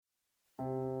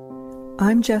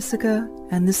I'm Jessica,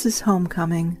 and this is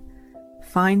Homecoming,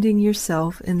 finding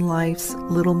yourself in life's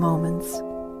little moments.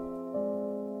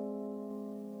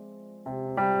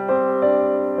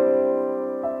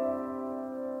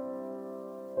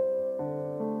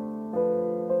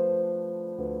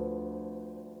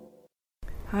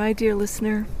 Hi, dear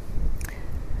listener.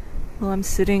 Well, I'm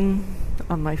sitting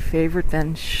on my favorite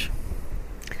bench,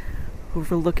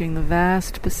 overlooking the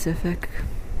vast Pacific.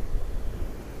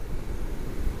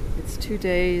 It's 2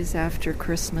 days after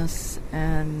Christmas,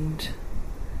 and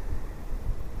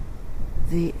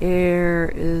the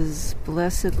air is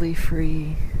blessedly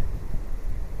free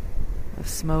of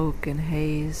smoke and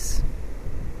haze.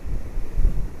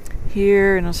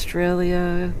 Here in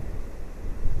Australia,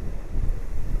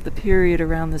 the period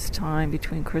around this time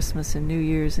between Christmas and New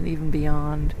Year's and even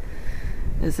beyond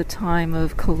is a time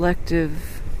of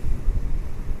collective,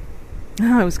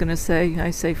 I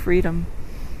say freedom.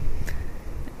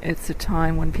 It's a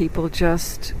time when people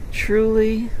just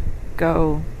truly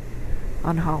go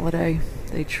on holiday.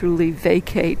 They truly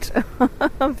vacate.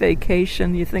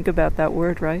 Vacation, you think about that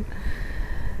word, right?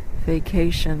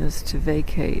 Vacation is to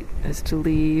vacate, is to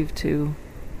leave, to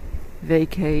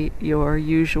vacate your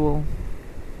usual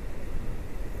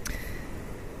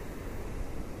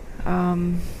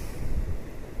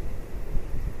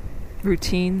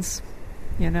routines,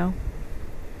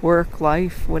 work,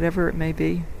 life, whatever it may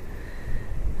be.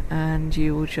 And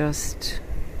you will just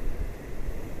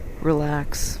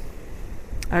relax.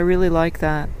 I really like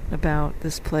that about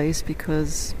this place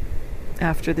because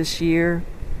after this year,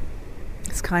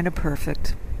 it's kind of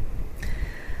perfect.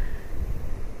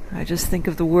 I just think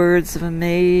of the words of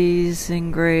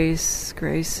amazing grace.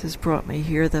 Grace has brought me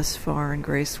here thus far, and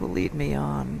grace will lead me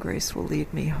on. Grace will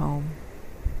lead me home.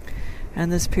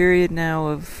 And this period now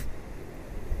of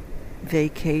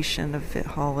vacation, of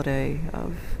holiday,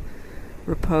 of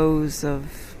repose,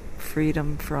 of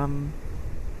freedom from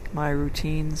my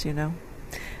routines,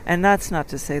 And that's not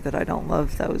to say that I don't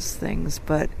love those things,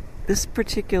 but this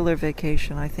particular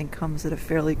vacation, I think, comes at a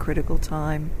fairly critical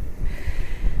time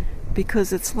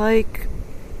because it's like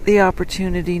the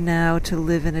opportunity now to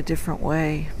live in a different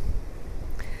way.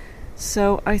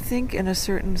 So I think in a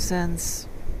certain sense,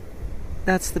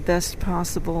 that's the best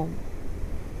possible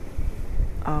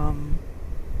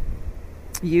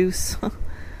use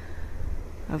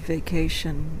of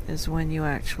vacation, is when you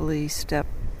actually step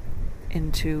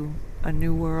into a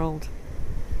new world.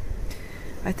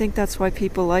 I think that's why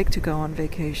people like to go on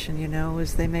vacation,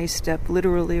 is they may step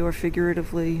literally or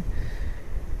figuratively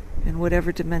in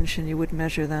whatever dimension you would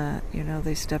measure that.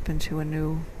 They step into a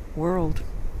new world,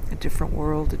 a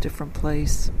different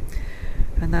place.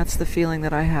 And that's the feeling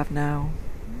that I have now.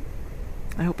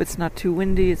 I hope it's not too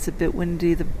windy. It's a bit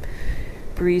windy. The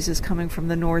breeze is coming from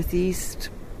the northeast,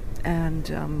 and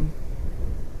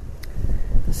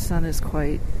the sun is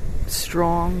quite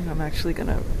strong. I'm actually going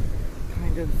to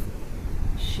kind of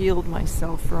shield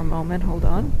myself for a moment. Hold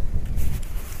on.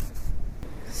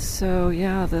 So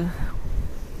yeah, the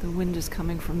wind is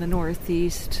coming from the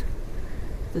northeast.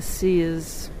 The sea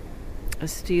is a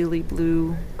steely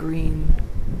blue, green,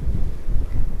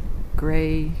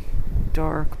 gray,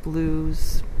 dark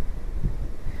blues,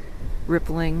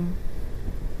 rippling.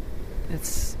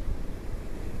 It's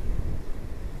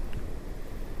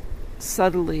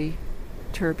subtly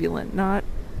turbulent, not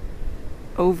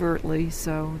overtly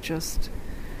so, just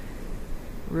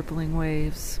rippling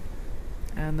waves.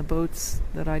 And the boats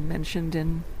that I'd mentioned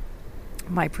in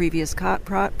my previous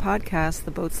podcast,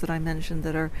 the boats that I mentioned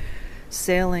that are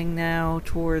sailing now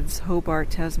towards Hobart,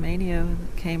 Tasmania,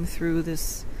 came through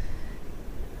this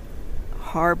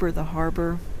the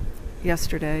harbor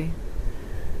yesterday,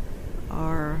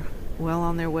 are well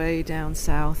on their way down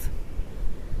south,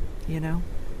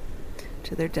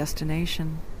 to their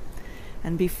destination.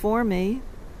 And before me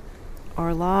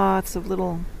are lots of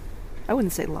little, I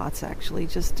wouldn't say lots actually,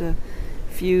 just a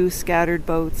few scattered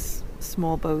boats,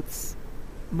 small boats,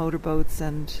 motorboats,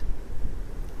 and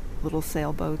little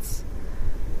sailboats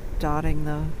dotting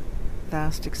the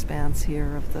vast expanse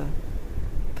here of the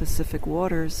Pacific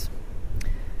waters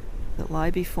that lie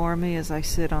before me as I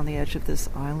sit on the edge of this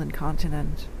island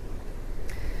continent.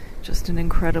 Just an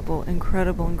incredible,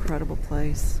 incredible, incredible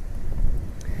place.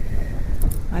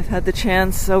 I've had the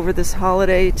chance over this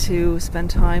holiday to spend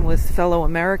time with fellow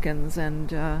Americans,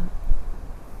 and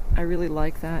I really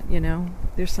like that,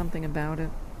 There's something about it.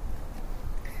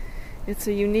 It's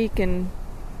a unique and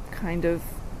kind of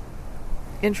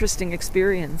interesting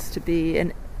experience to be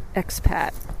an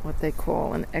expat, what they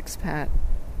call an expat.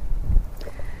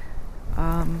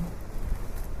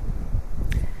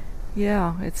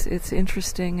 Yeah, it's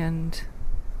interesting, and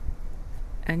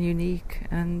and unique,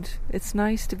 and it's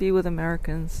nice to be with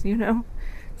Americans, you know?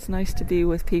 It's nice to be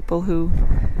with people who,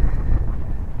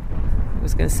 I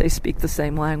was going to say speak the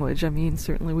same language. I mean,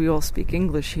 certainly we all speak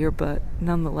English here, but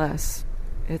nonetheless,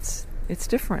 it's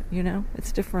different, you know?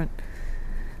 It's different.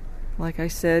 Like I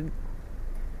said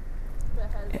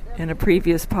in a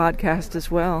previous podcast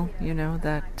as well, you know,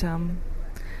 that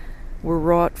we're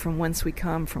wrought from whence we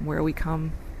come, from where we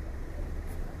come.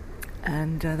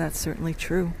 And that's certainly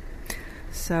true.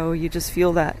 So you just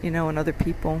feel that, you know, in other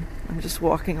people. I'm just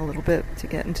walking a little bit to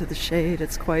get into the shade.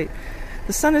 The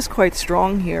sun is quite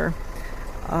strong here.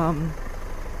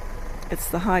 It's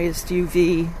the highest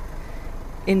UV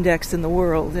index in the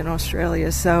world in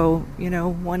Australia. So, you know,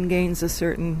 one gains a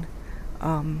certain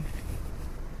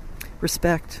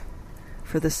respect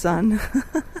for the sun.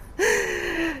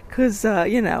 Because,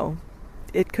 you know,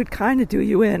 it could kind of do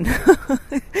you in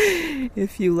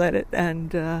if you let it.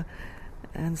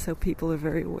 And so people are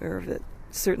very aware of it.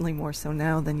 Certainly more so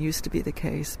now than used to be the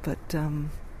case. But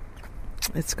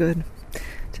it's good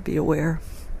to be aware.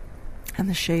 And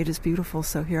the shade is beautiful.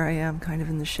 So here I am kind of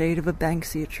in the shade of a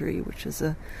Banksia tree, which is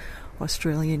a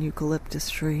Australian eucalyptus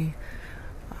tree.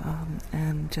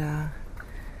 And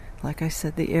like I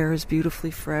said, the air is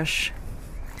beautifully fresh.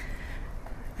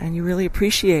 And you really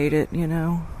appreciate it, you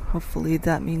know. Hopefully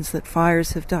that means that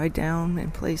fires have died down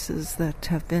in places that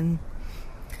have been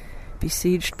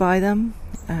besieged by them,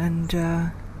 and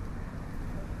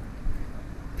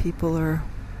people are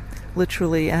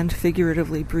literally and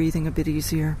figuratively breathing a bit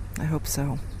easier. I hope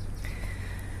so.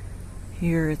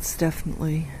 Here it's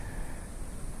definitely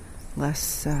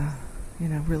less, you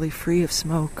know, really free of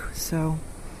smoke. So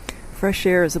fresh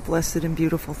air is a blessed and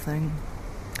beautiful thing.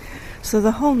 So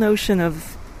the whole notion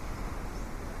of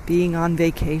being on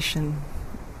vacation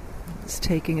is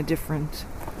taking a different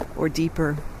or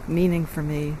deeper meaning for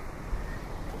me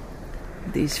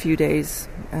these few days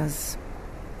as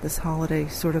this holiday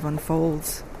sort of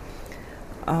unfolds,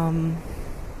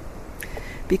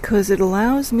 because it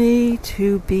allows me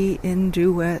to be in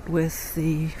duet with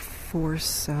the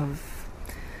force of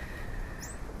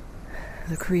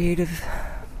the creative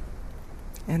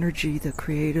energy, the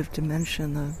creative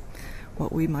dimension,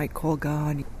 what we might call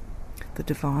God, the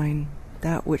divine,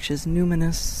 that which is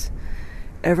numinous,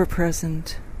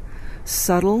 ever-present,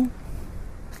 subtle,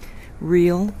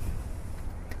 real,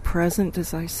 present,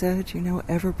 as I said, you know,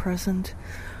 ever-present,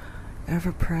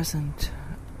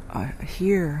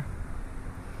 here.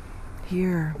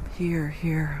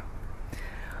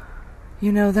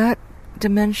 You know, that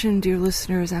dimension, dear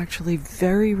listener, is actually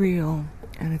very real,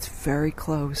 and it's very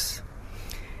close.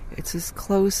 It's as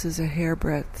close as a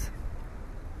hairbreadth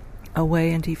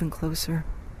away, and even closer.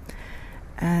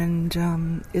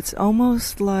 And it's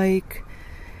almost like,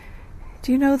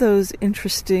 do you know those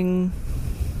interesting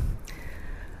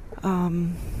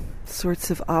sorts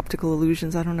of optical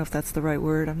illusions? I don't know if that's the right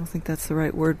word. I don't think that's the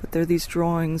right word, but there are these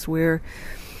drawings where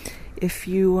if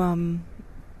you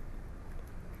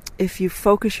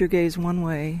focus your gaze one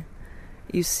way,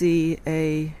 you see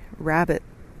a rabbit,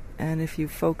 and if you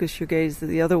focus your gaze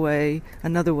the other way,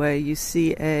 another way, you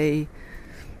see a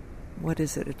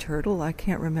turtle? I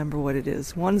can't remember what it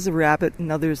is. One's a rabbit,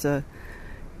 another's a,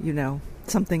 you know,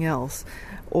 something else.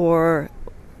 Or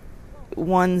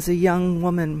one's a young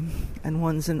woman and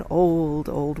one's an old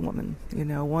woman. You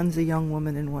know, one's a young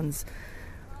woman and one's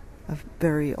a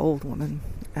very old woman.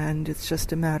 And it's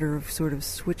just a matter of sort of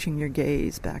switching your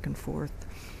gaze back and forth.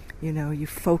 You know, you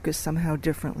focus somehow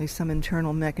differently, some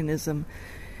internal mechanism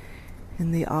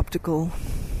in the optical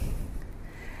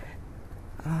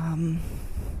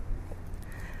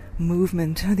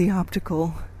movement, the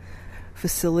optical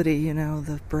facility, you know,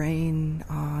 the brain,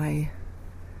 eye,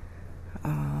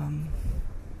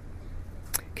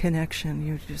 connection.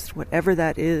 You're just, whatever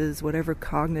that is, whatever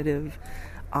cognitive,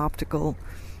 optical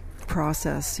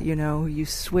process, you know, you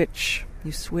switch,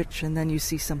 and then you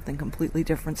see something completely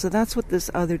different. So that's what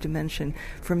this other dimension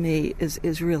for me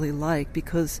is really like,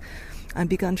 because I've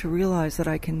begun to realize that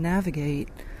I can navigate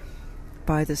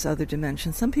by this other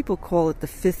dimension. Some people call it the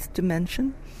fifth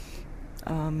dimension,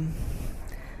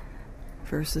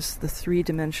 versus the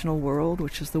three-dimensional world,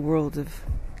 which is the world of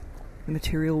the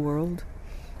material world.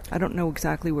 I don't know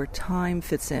exactly where time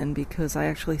fits in, because I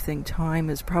actually think time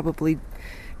is probably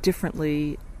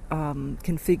differently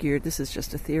configured. This is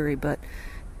just a theory, but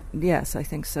yes, I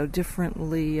think so.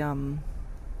 Differently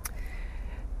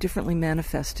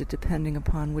manifested depending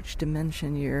upon which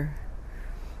dimension you're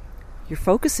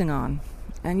focusing on.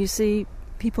 And you see,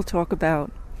 people talk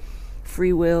about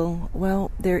free will.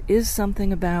 Well, there is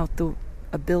something about the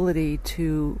ability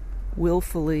to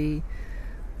willfully,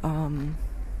 how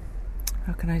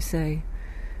can I say,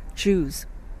 choose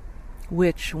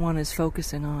which one is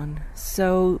focusing on.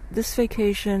 So this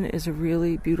vacation is a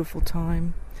really beautiful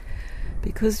time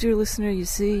because, dear listener, you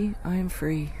see, I am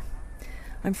free.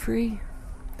 I'm free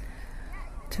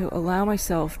to allow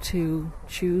myself to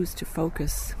choose to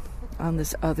focus on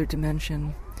this other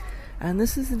dimension. And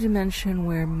this is the dimension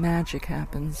where magic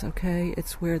happens, okay?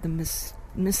 It's where the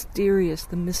mysterious,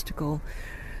 the mystical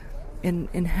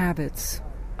inhabits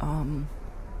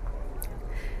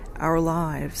our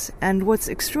lives. And what's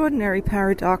extraordinary,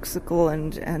 paradoxical,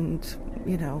 and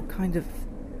kind of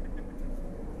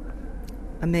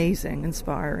amazing,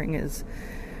 inspiring, is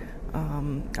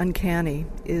uncanny,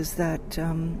 is that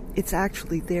it's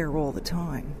actually there all the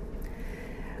time.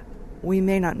 We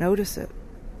may not notice it,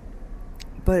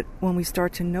 but when we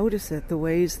start to notice it, the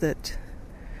ways that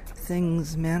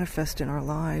things manifest in our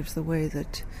lives, the way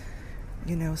that,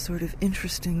 sort of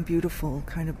interesting, beautiful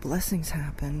kind of blessings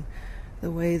happen, the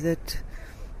way that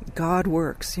God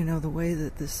works, the way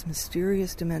that this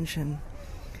mysterious dimension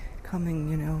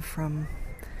coming, from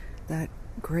that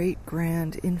great,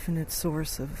 grand, infinite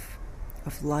source of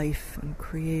life and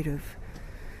creative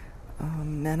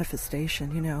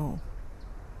manifestation,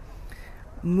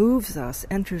 moves us,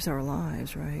 enters our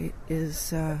lives, right,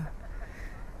 is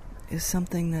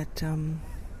something that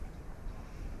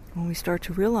when we start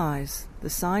to realize the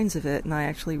signs of it, and I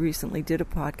actually recently did a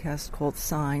podcast called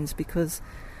Signs, because,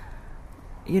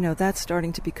 that's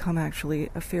starting to become actually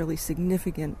a fairly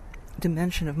significant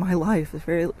dimension of my life,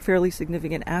 a fairly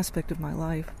significant aspect of my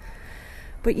life.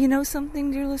 But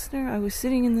something, dear listener, I was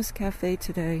sitting in this cafe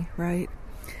today, right,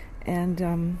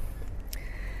 and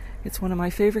it's one of my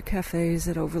favorite cafes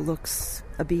that overlooks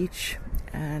a beach,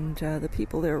 and the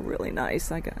people there are really nice.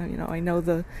 I know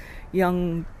the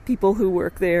young people who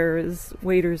work there as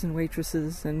waiters and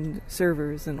waitresses and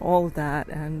servers and all of that,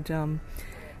 and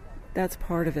that's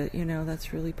part of it.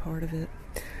 That's really part of it.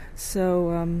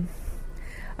 So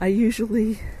I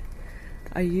usually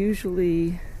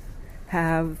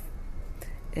have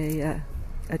a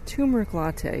turmeric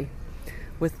latte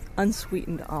with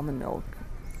unsweetened almond milk,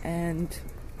 and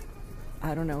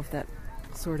I don't know if that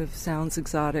sort of sounds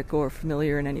exotic or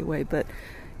familiar in any way, but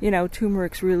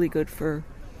turmeric's really good for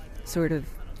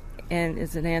and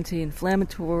is an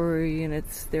anti-inflammatory, and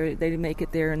they make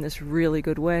it there in this really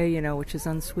good way, which is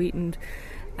unsweetened,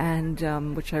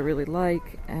 and which I really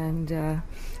like, and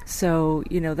so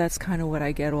that's kind of what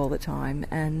I get all the time.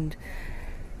 And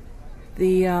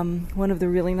the one of the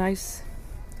really nice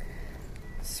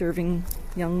serving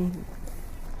young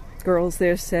girls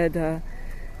there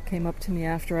came up to me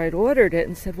after I'd ordered it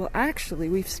and said, well, actually,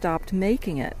 we've stopped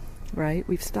making it, right?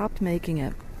 We've stopped making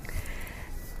it.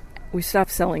 We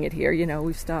stopped selling it here,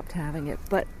 we've stopped having it.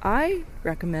 But I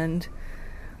recommend,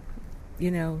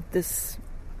 this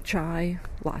chai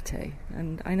latte.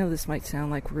 And I know this might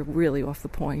sound like we're really off the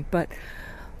point, but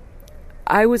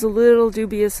I was a little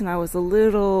dubious, and I was a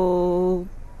little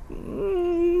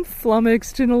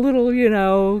flummoxed and a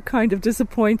little, kind of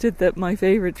disappointed that my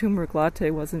favorite turmeric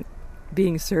latte wasn't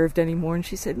being served anymore. And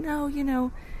she said,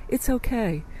 no, it's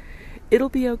okay. It'll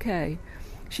be okay.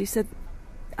 She said,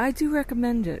 I do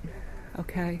recommend it.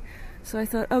 Okay. So I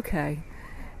thought, okay.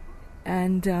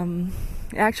 And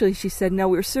actually she said, no,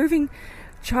 we're serving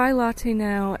chai latte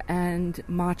now and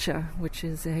matcha, which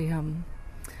is a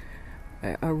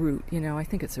root, I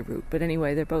think it's a root. But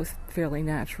anyway, they're both fairly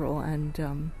natural,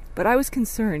 and but I was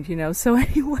concerned, so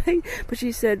anyway, but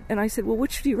she said, and I said, well,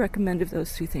 which do you recommend of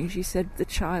those two things? She said, the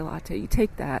chai latte, you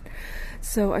take that.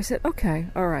 So I said, okay,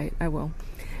 all right, I will.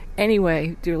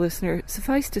 Anyway, dear listener,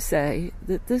 suffice to say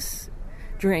that this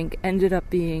drink ended up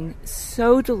being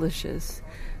so delicious,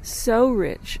 so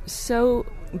rich, so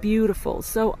beautiful,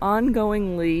 so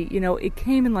ongoingly, it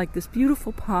came in like this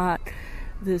beautiful pot,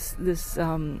 this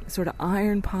sort of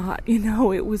iron pot,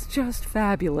 it was just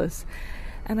fabulous.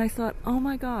 And I thought, oh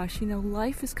my gosh,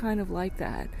 life is kind of like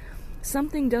that.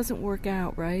 Something doesn't work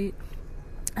out, right?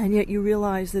 And yet you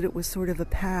realize that it was sort of a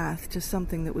path to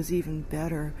something that was even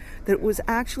better, that was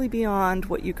actually beyond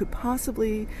what you could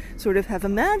possibly sort of have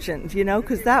imagined,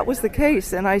 because that was the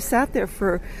case. And I sat there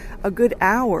for a good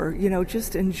hour,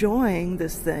 just enjoying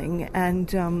this thing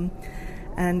and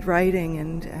writing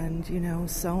and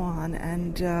so on.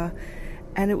 And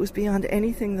it was beyond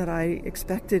anything that I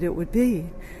expected it would be.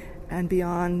 And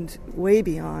way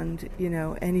beyond,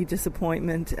 any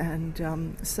disappointment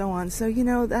and so on. So,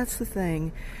 that's the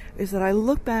thing, is that I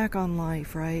look back on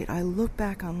life, right? I look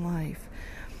back on life.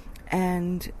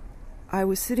 And I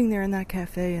was sitting there in that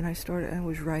cafe, and I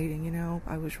was writing,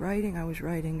 I was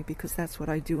writing because that's what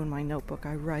I do in my notebook.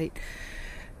 I write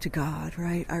to God,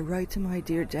 right? I write to my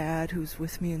dear dad who's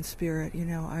with me in spirit,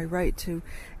 I write to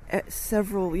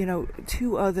several,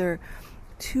 two other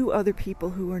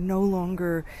people who are no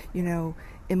longer,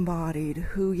 embodied,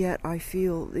 who yet I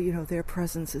feel, their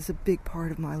presence is a big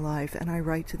part of my life, and I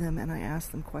write to them and I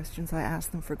ask them questions, I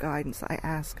ask them for guidance,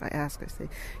 I say,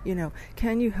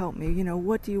 can you help me,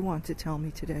 what do you want to tell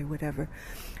me today, whatever.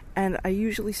 And I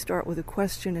usually start with a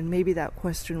question, and maybe that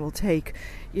question will take,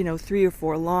 3 or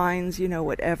 4 lines,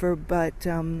 whatever, but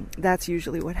that's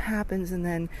usually what happens, and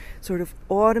then sort of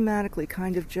automatically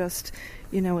kind of just,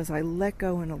 as I let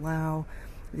go and allow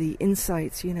the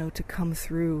insights, to come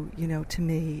through, to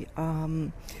me,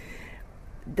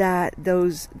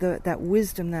 that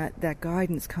wisdom, that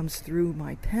guidance comes through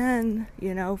my pen,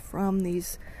 from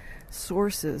these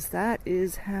sources. That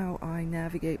is how I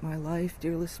navigate my life,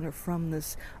 dear listener, from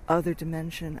this other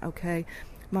dimension, okay?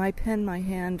 My pen, my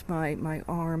hand, my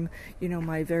arm,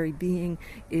 my very being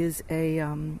is a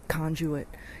conduit,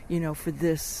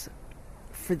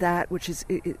 for that which is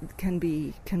it can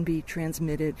be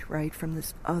transmitted, right, from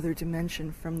this other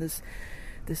dimension, from this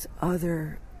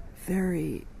other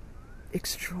very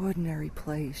extraordinary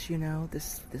place,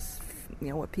 this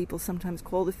what people sometimes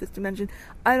call the 5th dimension.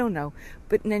 I don't know,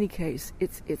 but in any case,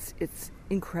 it's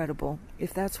incredible.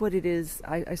 If that's what it is,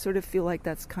 I sort of feel like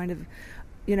that's kind of,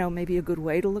 maybe a good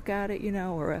way to look at it,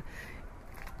 or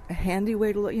a handy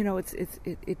way to look.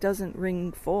 It doesn't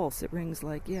ring false. It rings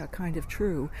like, yeah, kind of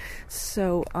true.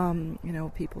 So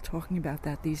people talking about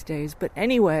that these days. But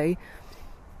anyway,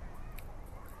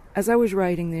 as I was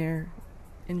writing there,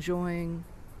 enjoying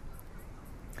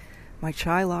my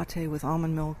chai latte with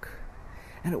almond milk,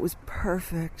 and it was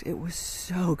perfect. It was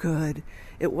so good.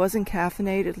 It wasn't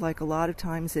caffeinated like a lot of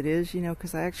times it is,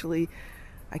 because I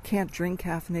can't drink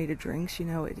caffeinated drinks.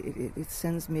 It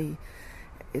sends me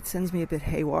a bit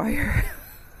haywire.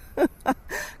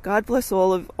 God bless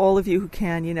all of you who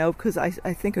can, because I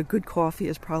think a good coffee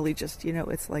is probably just,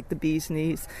 it's like the bee's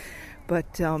knees.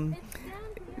 But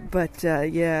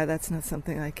yeah, that's not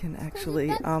something I can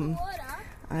actually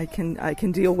I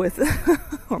can deal with,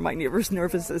 or my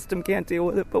nervous system can't deal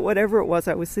with it. But whatever it was,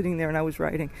 I was sitting there and I was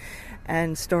writing,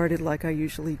 and started like I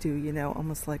usually do,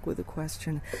 almost like with a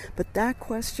question. But that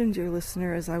question, dear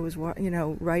listener, as I was,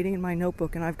 writing in my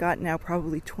notebook, and I've got now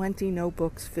probably 20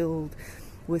 notebooks filled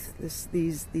with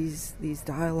these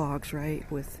dialogues, right,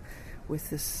 with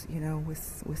this,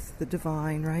 with the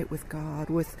divine, right, with God,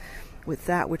 with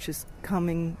that which is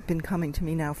been coming to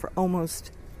me now for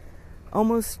almost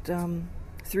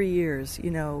 3 years,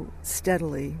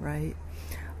 steadily, right?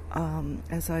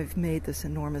 As I've made this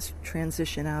enormous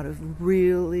transition out of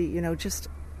really, just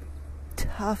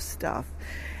tough stuff.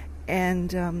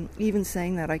 And even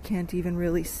saying that, I can't even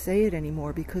really say it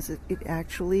anymore, because it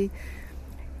actually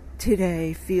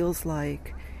today feels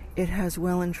like it has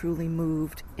well and truly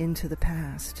moved into the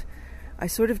past. I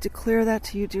sort of declare that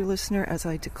to you, dear listener, as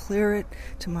I declare it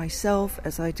to myself,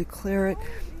 as I declare it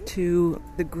to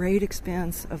the great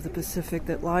expanse of the Pacific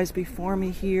that lies before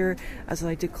me here, as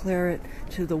I declare it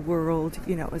to the world,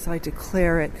 as I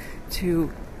declare it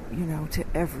to, to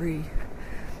every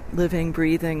living,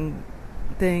 breathing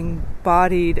thing,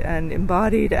 bodied and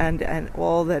embodied, and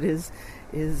all that is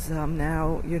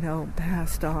now,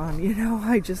 passed on.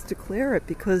 I just declare it,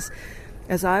 because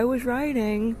as I was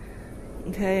writing,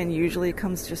 okay, and usually it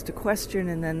comes just a question,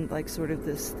 and then like sort of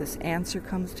this answer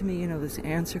comes to me, this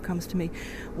answer comes to me.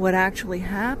 What actually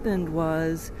happened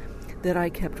was that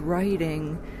I kept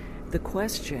writing the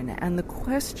question, and the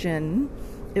question,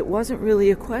 it wasn't really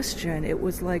a question, it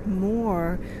was like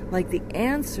more like the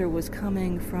answer was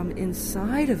coming from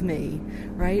inside of me,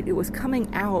 right? It was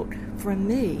coming out from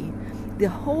me. The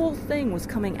whole thing was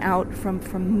coming out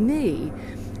from me,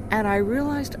 and I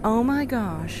realized, oh my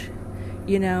gosh,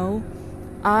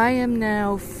 I am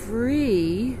now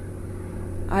free.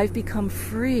 I've become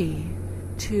free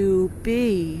to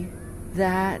be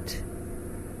that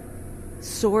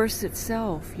source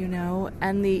itself,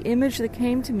 and the image that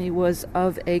came to me was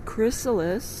of a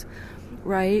chrysalis,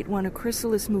 right? When a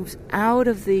chrysalis moves out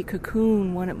of the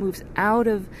cocoon, when it moves out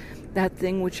of that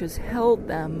thing which has held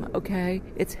them, okay?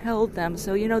 It's held them.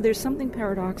 So, there's something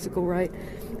paradoxical, right,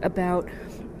 about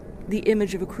the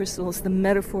image of a chrysalis, the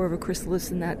metaphor of a chrysalis,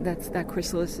 and that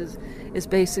chrysalis is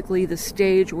basically the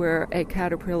stage where a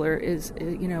caterpillar is,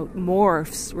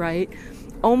 morphs, right?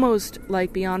 Almost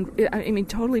like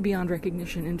totally beyond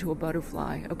recognition into a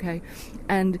butterfly, okay?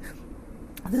 And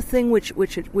the thing which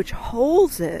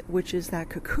holds it, which is that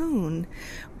cocoon,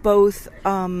 both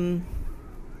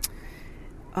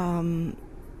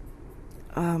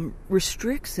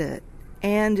restricts it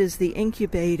and is the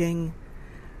incubating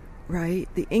right?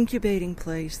 The incubating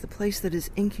place, the place that is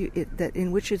that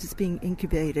in which it is being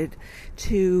incubated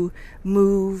to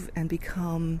move and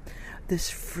become this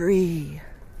free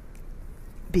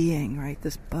being, right?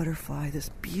 This butterfly, this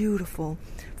beautiful,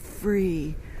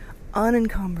 free,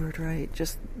 unencumbered, right?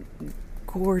 Just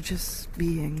gorgeous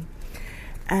being.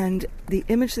 And the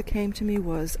image that came to me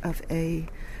was of a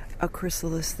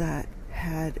chrysalis that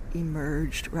had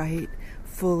emerged, right?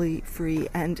 Fully free.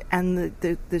 And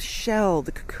the shell,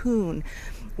 the cocoon,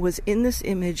 was in this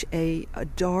image a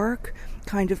dark,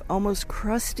 kind of almost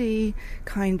crusty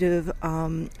kind of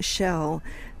shell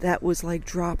that was like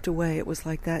dropped away. It was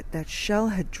like that shell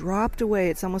had dropped away.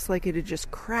 It's almost like it had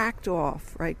just cracked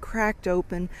off, right? Cracked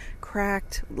open,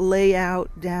 cracked, lay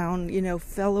out, down,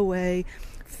 fell away.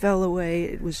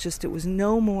 It was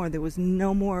no more. There was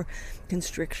no more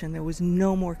constriction. There was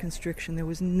no more.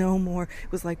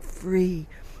 It was like free.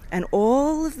 And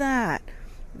all of that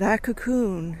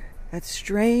cocoon, that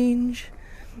strange,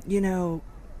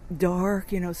 dark,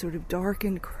 sort of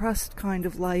darkened crust kind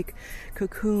of like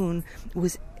cocoon,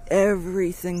 was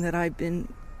everything that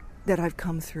I've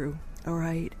come through. All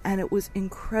right. And it was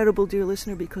incredible, dear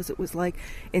listener, because it was like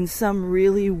in some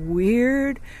really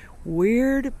weird,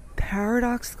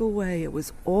 paradoxical way, it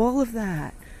was all of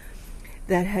that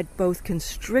had both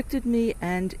constricted me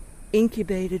and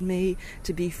incubated me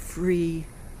to be free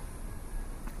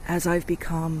as I've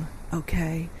become,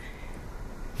 okay,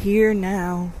 here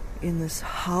now in this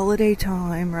holiday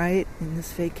time, right, in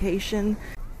this vacation.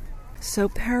 So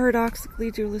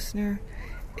paradoxically, dear listener,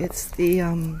 it's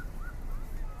that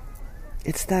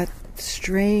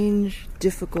strange,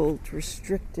 difficult,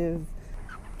 restrictive,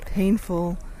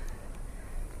 painful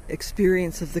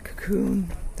experience of the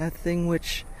cocoon, that thing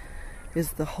which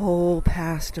is the whole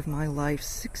past of my life.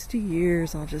 60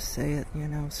 years, I'll just say it,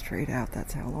 straight out.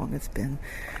 That's how long it's been.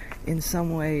 In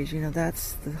some ways,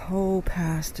 that's the whole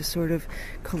past is sort of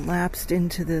collapsed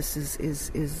into this, is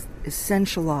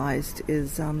essentialized,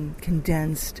 is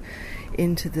condensed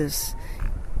into this,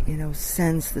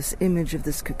 sense, this image of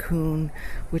this cocoon,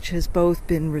 which has both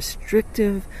been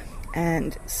restrictive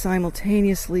and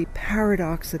simultaneously,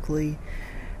 paradoxically,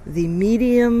 the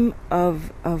medium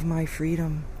of my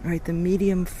freedom, right? The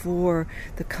medium for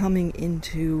the coming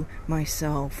into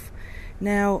myself.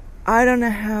 Now, I don't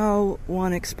know how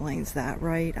one explains that,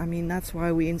 right? I mean, that's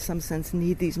why we, in some sense,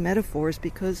 need these metaphors,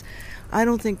 because I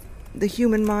don't think the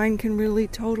human mind can really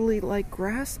totally,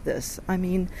 grasp this. I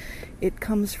mean, it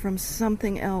comes from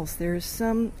something else. There is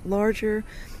some larger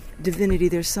divinity,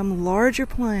 there's some larger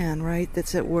plan, right,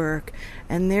 that's at work.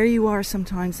 And there you are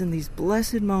sometimes in these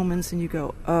blessed moments, and you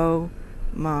go, oh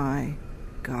my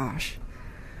gosh,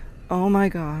 oh my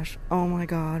gosh, oh my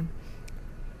God,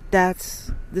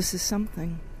 this is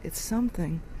something. It's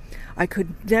something. I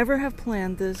could never have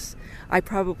planned this. I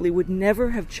probably would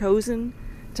never have chosen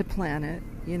to plan it.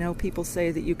 People say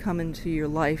that you come into your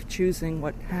life choosing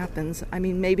what happens. I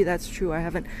mean, maybe that's true. I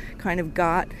haven't kind of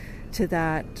got to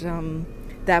that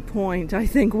point, I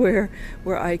think, where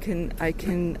I can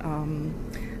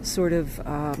sort of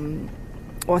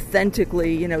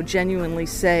authentically, genuinely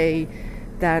say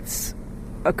that's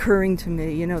occurring to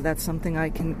me. That's something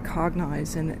I can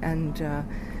cognize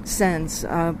and sense.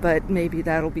 But maybe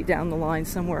that'll be down the line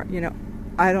somewhere.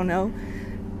 I don't know.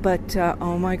 But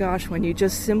oh my gosh, when you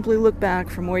just simply look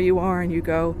back from where you are and you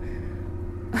go,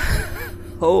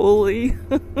 holy.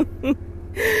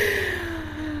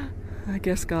 I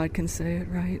guess God can say it,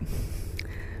 right?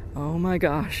 Oh my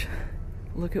gosh.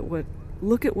 Look at what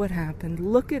happened.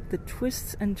 Look at the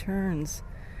twists and turns.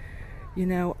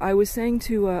 I was saying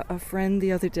to a friend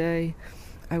the other day,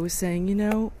 I was saying,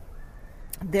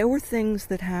 there were things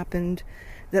that happened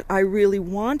that I really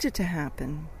wanted to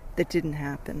happen that didn't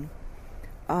happen.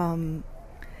 I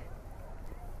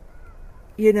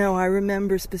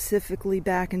remember specifically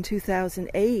back in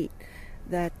 2008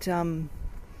 that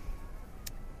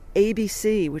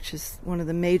ABC, which is one of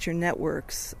the major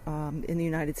networks in the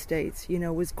United States,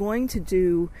 was going to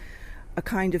do a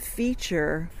kind of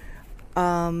feature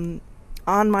on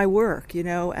my work,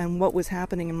 and what was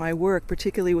happening in my work,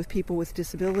 particularly with people with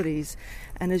disabilities.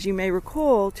 And as you may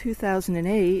recall,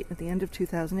 2008, at the end of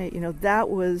 2008, that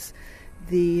was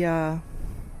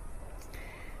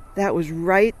that was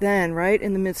right then, right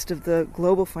in the midst of the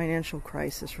global financial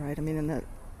crisis, right? I mean, in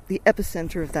the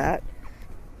epicenter of that.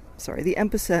 Sorry, the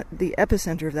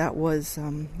epicenter of that was,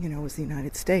 was the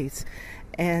United States,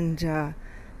 and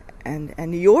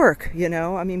New York,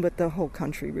 but the whole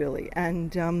country really.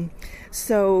 And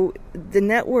so the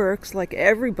networks, like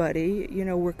everybody,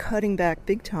 were cutting back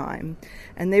big time,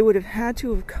 and they would have had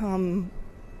to have come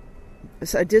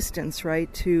a distance,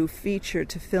 right, to feature,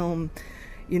 to film,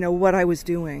 what I was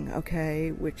doing, okay,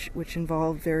 which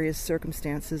involved various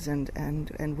circumstances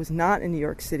and was not in New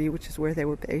York City, which is where they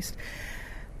were based.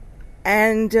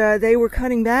 And they were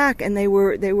cutting back, and they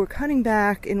were cutting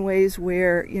back in ways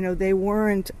where they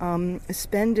weren't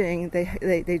spending.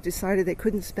 They decided they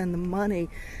couldn't spend the money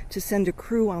to send a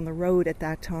crew on the road at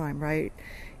that time, right?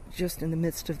 Just in the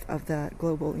midst of that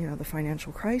global, the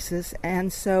financial crisis,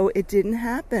 and so it didn't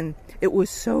happen. It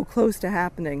was so close to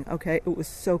happening. Okay, it was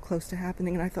so close to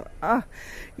happening, and I thought,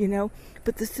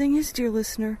 But the thing is, dear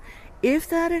listener, if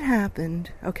that had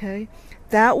happened, okay,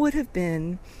 that would have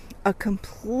been a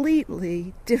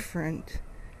completely different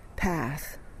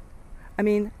path. I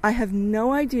mean, I have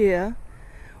no idea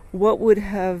what would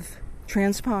have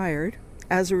transpired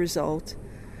as a result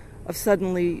of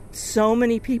suddenly so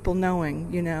many people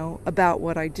knowing, about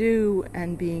what I do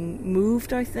and being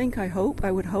moved, I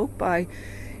would hope by,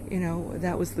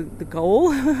 that was the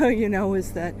goal,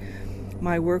 is that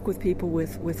my work with people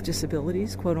with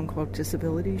disabilities, quote unquote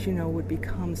disabilities, would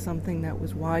become something that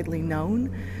was widely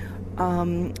known.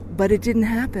 But it didn't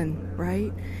happen,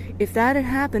 right? If that had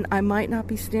happened, I might not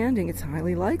be standing. It's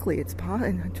highly likely. It's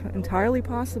entirely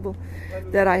possible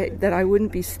that I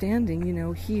wouldn't be standing,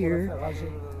 here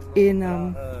in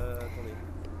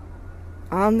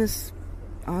on this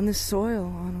soil,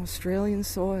 on Australian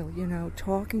soil,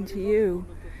 talking to you,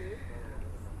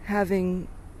 having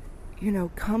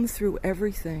come through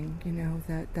everything,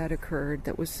 that occurred,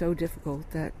 that was so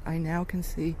difficult, that I now can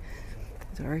see.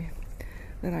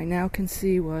 That I now can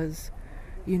see was,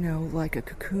 like a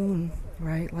cocoon,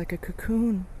 right? Like a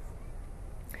cocoon,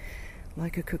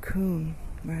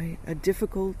 right? A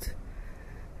difficult,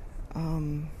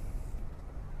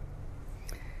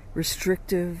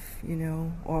 restrictive,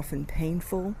 often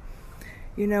painful.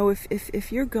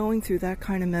 If you're going through that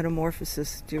kind of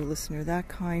metamorphosis, dear listener, that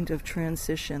kind of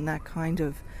transition, that kind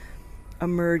of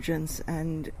emergence,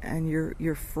 and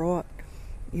you're fraught,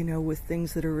 with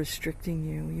things that are restricting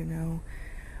you,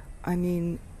 I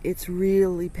mean, it's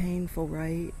really painful,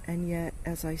 right? And yet,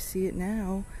 as I see it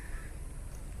now,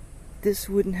 this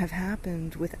wouldn't have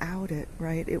happened without it,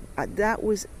 right? That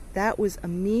was a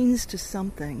means to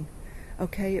something,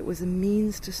 okay? It was a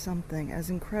means to something as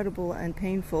incredible and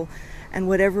painful, and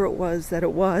whatever it was that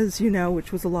it was,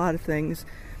 which was a lot of things.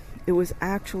 It was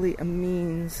actually a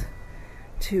means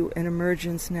to an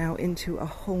emergence now into a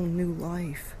whole new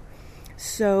life.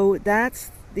 So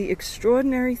that's the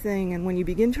extraordinary thing, and when you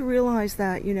begin to realize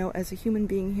that, as a human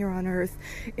being here on Earth,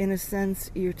 in a sense,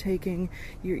 you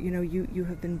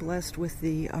have been blessed with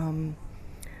the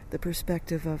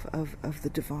perspective of the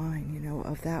divine,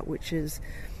 of that which is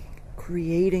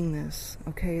creating this,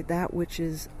 okay, that which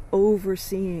is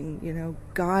overseeing,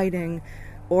 guiding,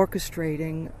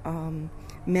 orchestrating,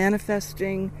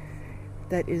 manifesting,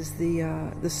 that is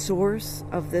the source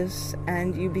of this,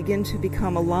 and you begin to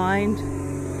become aligned.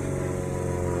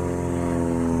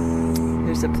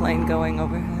 There's a plane going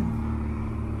overhead.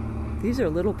 These are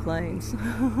little planes.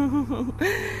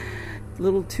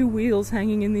 Little two wheels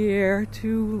hanging in the air,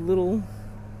 two little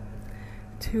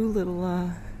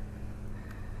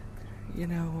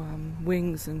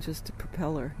wings and just a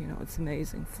propeller. It's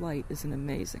amazing. Flight is an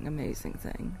amazing, amazing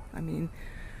thing. I mean,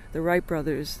 the Wright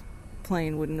brothers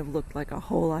plane wouldn't have looked like a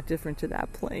whole lot different to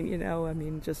that plane, I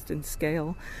mean, just in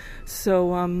scale.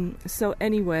 So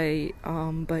anyway,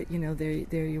 but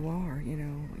there you are,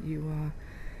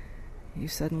 you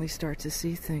suddenly start to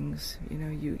see things,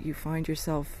 you find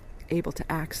yourself able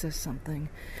to access something.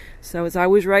 So as I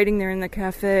was writing there in the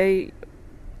cafe,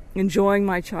 enjoying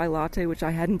my chai latte, which I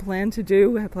hadn't planned to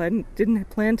do, didn't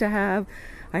plan to have,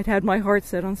 I'd had my heart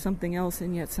set on something else,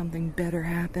 and yet something better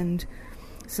happened.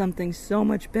 Something so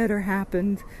much better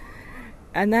happened.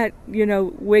 And that,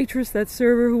 waitress, that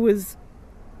server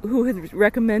who had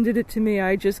recommended it to me,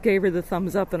 I just gave her the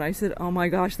thumbs up, and I said, oh my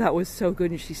gosh, that was so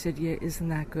good. And she said, yeah, isn't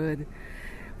that good?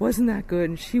 Wasn't that good?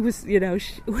 And she was,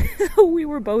 we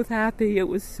were both happy. It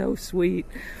was so sweet.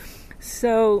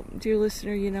 So, dear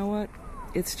listener, you know what?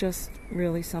 It's just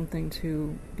really something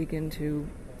to begin to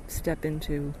step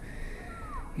into,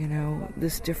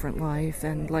 this different life.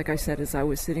 And like I said, as I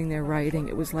was sitting there writing,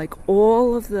 it was like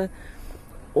all of the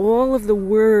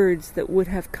words that would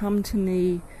have come to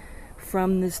me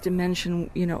from this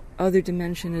dimension, other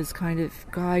dimension as kind of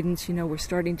guidance, were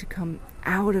starting to come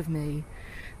out of me.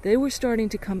 They were starting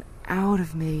to come out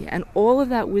of me, and all of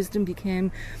that wisdom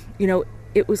became,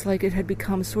 it was like it had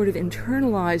become sort of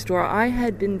internalized, or I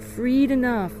had been freed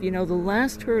enough, the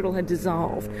last hurdle had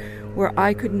dissolved, where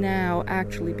I could now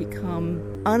actually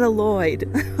become unalloyed.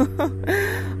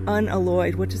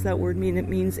 Unalloyed, what does that word mean? It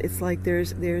means it's like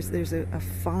there's a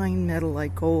fine metal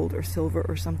like gold or silver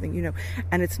or something,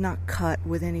 and it's not cut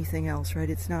with anything else, right?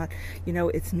 It's not,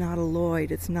 it's not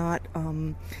alloyed, it's not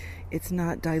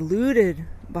diluted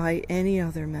by any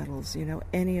other metals,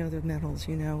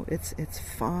 it's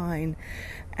fine.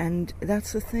 And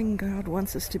that's the thing, God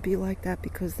wants us to be like that,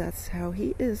 because that's how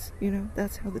He is,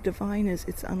 that's how the divine is.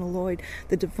 It's unalloyed.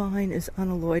 The divine is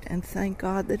unalloyed, and thank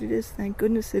God that it is. Thank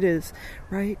goodness it is,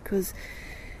 right? Because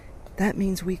that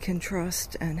means we can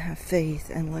trust and have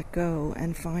faith and let go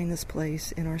and find this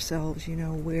place in ourselves,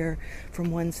 where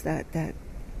from whence that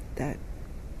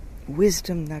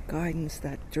wisdom, that guidance,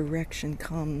 that direction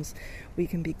comes. We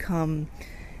can become,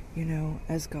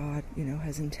 as God,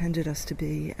 has intended us to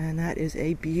be. And that is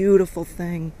a beautiful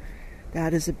thing.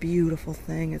 That is a beautiful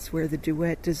thing. It's where the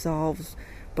duet dissolves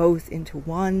both into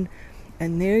one.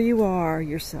 And there you are,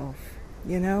 yourself,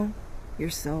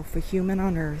 yourself, a human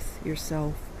on earth,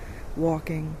 yourself,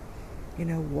 walking,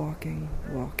 walking,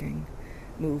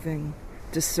 moving,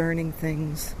 discerning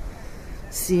things,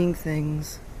 seeing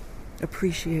things,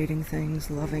 appreciating things,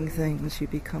 loving things. You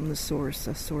become the source,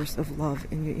 a source of love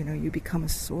in you. You become a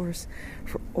source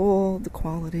for all the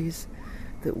qualities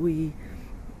that we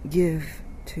give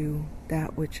to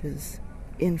that which is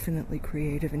infinitely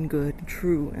creative and good,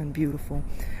 true and beautiful.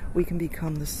 We can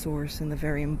become the source and the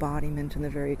very embodiment and the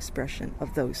very expression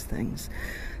of those things.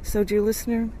 So, dear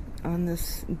listener, on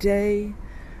this day,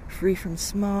 free from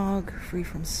smog, free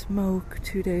from smoke,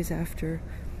 2 days after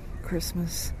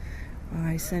Christmas,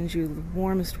 I send you the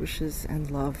warmest wishes and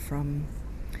love from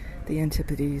the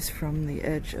Antipodes, from the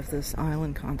edge of this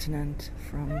island continent,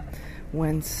 from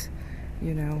whence,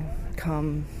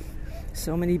 come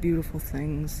so many beautiful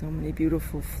things, so many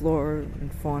beautiful flora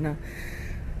and fauna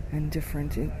and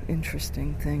different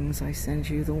interesting things. I send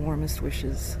you the warmest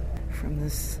wishes from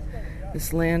this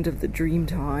land of the dream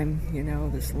time,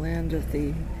 this land of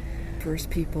the first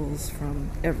peoples, from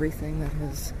everything that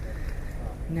has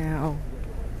now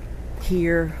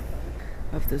here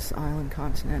of this island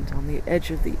continent on the edge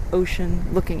of the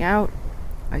ocean looking out.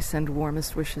 I send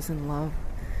warmest wishes and love.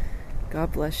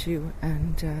 God bless you,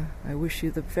 and I wish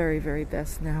you the very, very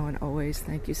best now and always.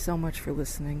 Thank you so much for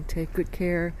listening. Take good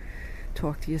care.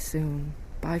 Talk to you soon.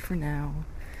 Bye for now.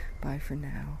 Bye for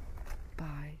now.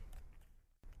 Bye.